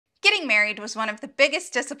Getting married was one of the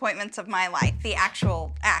biggest disappointments of my life, the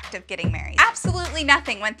actual act of getting married. Absolutely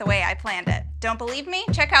nothing went the way I planned it. Don't believe me?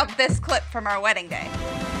 Check out this clip from our wedding day.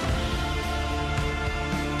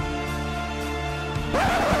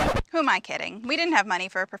 Who am I kidding? We didn't have money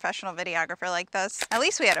for a professional videographer like this. At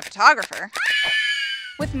least we had a photographer.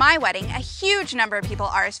 With my wedding, a huge number of people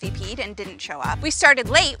RSVP'd and didn't show up. We started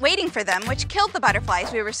late waiting for them, which killed the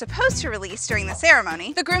butterflies we were supposed to release during the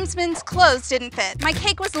ceremony. The groomsmen's clothes didn't fit. My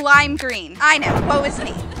cake was lime green. I know, woe is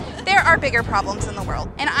me. There are bigger problems in the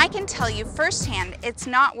world, and I can tell you firsthand it's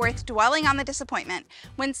not worth dwelling on the disappointment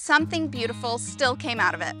when something beautiful still came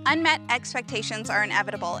out of it. Unmet expectations are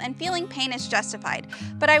inevitable, and feeling pain is justified,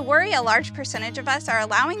 but I worry a large percentage of us are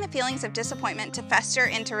allowing the feelings of disappointment to fester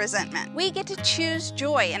into resentment. We get to choose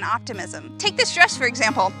joy and optimism. Take this dress, for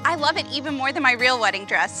example. I love it even more than my real wedding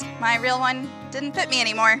dress. My real one didn't fit me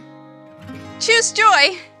anymore. Choose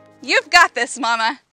joy. You've got this, Mama.